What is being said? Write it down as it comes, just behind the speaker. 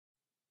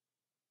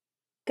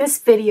This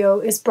video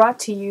is brought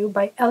to you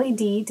by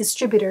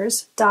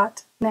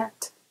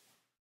LEDDistributors.net.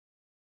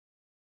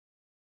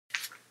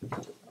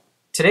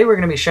 Today we're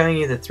going to be showing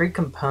you the three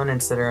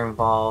components that are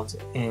involved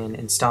in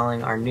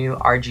installing our new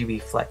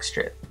RGB flex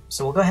strip.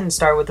 So we'll go ahead and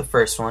start with the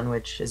first one,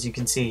 which as you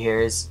can see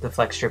here is the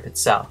flex strip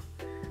itself.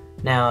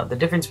 Now the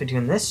difference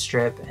between this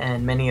strip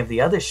and many of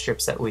the other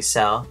strips that we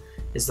sell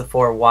is the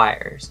four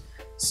wires.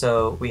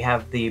 So we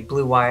have the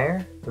blue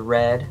wire, the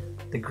red,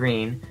 the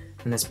green,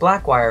 and this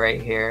black wire right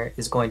here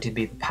is going to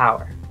be the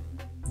power.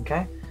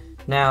 Okay?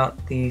 Now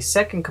the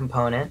second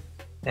component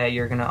that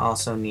you're going to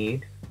also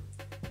need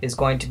is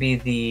going to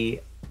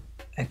be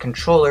a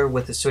controller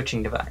with a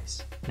switching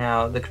device.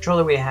 Now the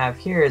controller we have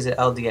here is an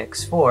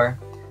LDX4,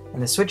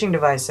 and the switching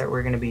device that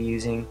we're going to be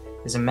using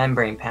is a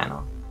membrane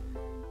panel.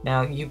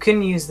 Now you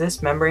can use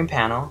this membrane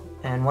panel,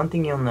 and one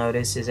thing you'll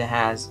notice is it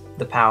has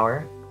the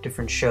power,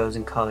 different shows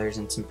and colors,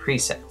 and some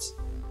presets.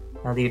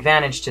 Now the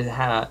advantage to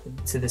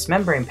this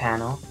membrane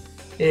panel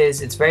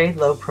is it's very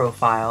low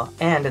profile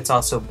and it's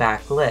also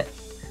backlit.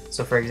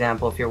 So for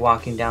example, if you're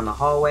walking down the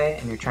hallway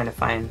and you're trying to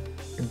find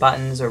the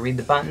buttons or read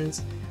the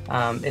buttons,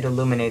 it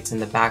illuminates in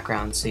the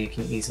background so you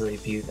can easily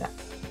view that.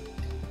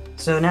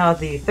 So now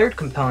the third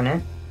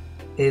component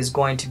is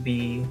going to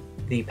be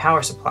the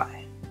power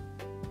supply.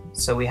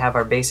 So we have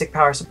our basic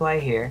power supply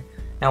here.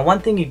 Now one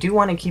thing you do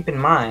want to keep in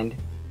mind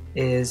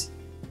is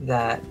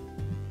that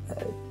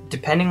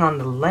depending on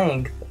the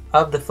length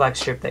of the flex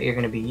strip that you're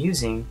going to be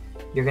using,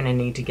 you're going to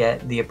need to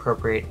get the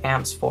appropriate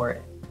amps for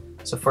it.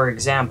 So for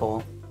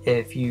example,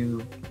 if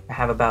you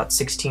have about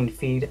 16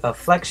 feet of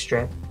flex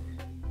strip,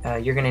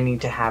 you're going to need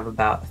to have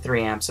about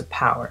 3 amps of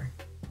power.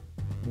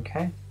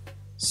 Okay,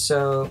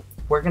 so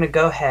we're going to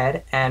go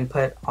ahead and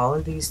put all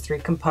of these three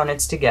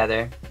components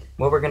together.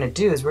 What we're going to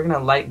do is we're going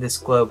to light this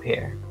globe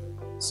here.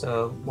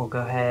 So we'll go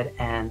ahead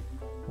and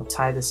we'll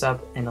tie this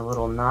up in a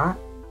little knot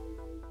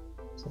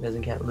so it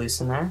doesn't get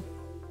loose in there,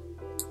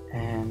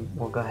 and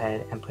we'll go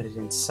ahead and put it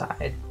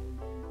inside.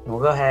 And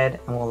we'll go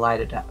ahead and we'll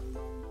light it up.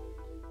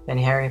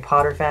 Any Harry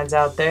Potter fans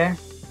out there,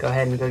 go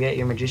ahead and go get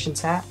your magician's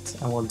hats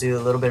and we'll do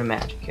a little bit of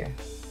magic here.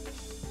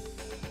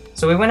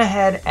 So we went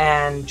ahead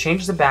and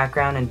changed the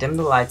background and dimmed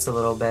the lights a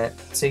little bit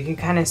so you can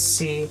kind of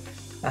see,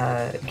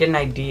 get an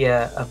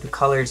idea of the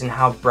colors and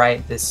how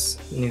bright this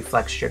new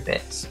flex strip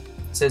is.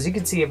 So as you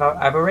can see,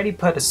 I've already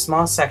put a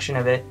small section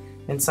of it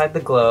inside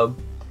the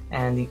globe,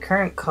 and the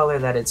current color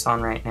that it's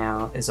on right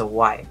now is a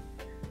white.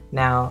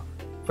 Now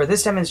for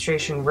this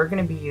demonstration, we're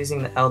going to be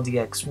using the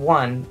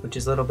LDX1, which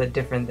is a little bit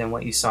different than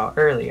what you saw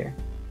earlier.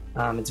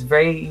 It's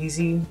very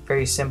easy,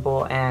 very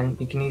simple, and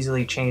you can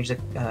easily change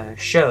the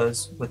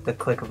shows with the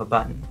click of a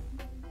button.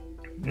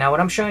 Now what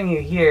I'm showing you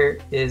here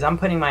is I'm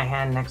putting my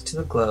hand next to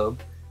the globe,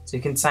 so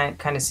you can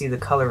kind of see the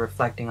color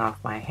reflecting off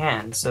my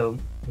hand. So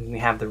we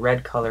have the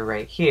red color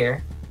right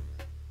here,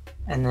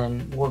 and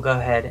then we'll go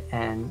ahead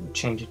and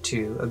change it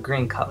to a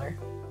green color.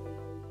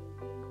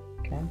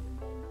 Okay.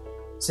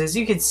 So as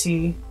you can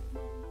see,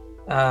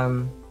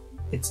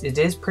 it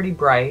is pretty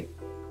bright,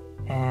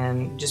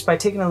 and just by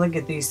taking a look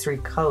at these three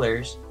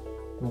colors,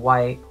 the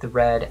white, the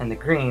red, and the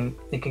green,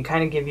 it can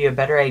kind of give you a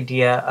better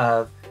idea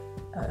of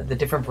the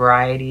different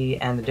variety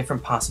and the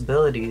different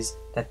possibilities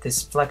that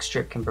this flex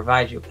strip can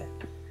provide you with.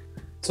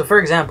 So for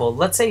example,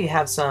 let's say you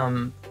have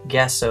some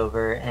guests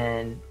over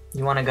and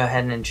you want to go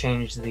ahead and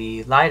change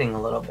the lighting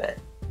a little bit.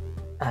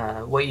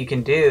 What you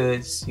can do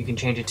is you can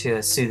change it to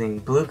a soothing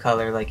blue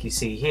color like you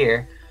see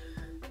here.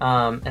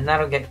 And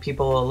that'll get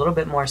people a little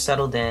bit more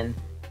settled in.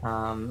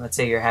 Let's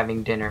say you're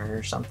having dinner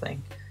or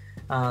something.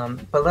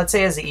 But let's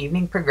say as the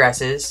evening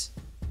progresses,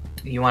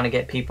 you want to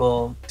get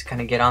people to kind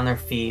of get on their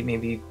feet,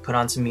 maybe put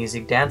on some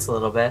music, dance a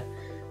little bit,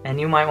 and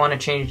you might want to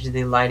change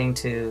the lighting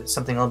to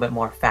something a little bit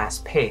more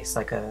fast-paced,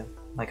 like a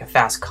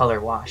fast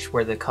color wash,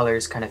 where the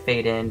colors kind of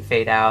fade in,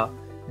 fade out,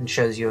 and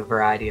shows you a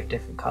variety of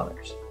different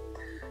colors.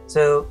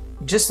 So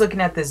just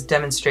looking at this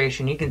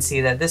demonstration, you can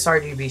see that this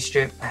RGB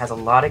strip has a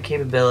lot of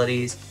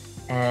capabilities,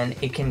 and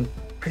it can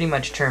pretty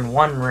much turn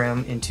one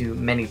room into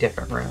many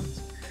different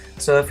rooms.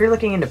 So if you're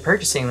looking into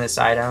purchasing this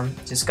item,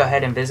 just go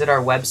ahead and visit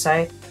our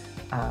website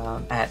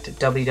at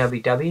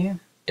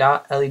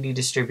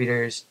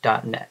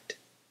www.leddistributors.net.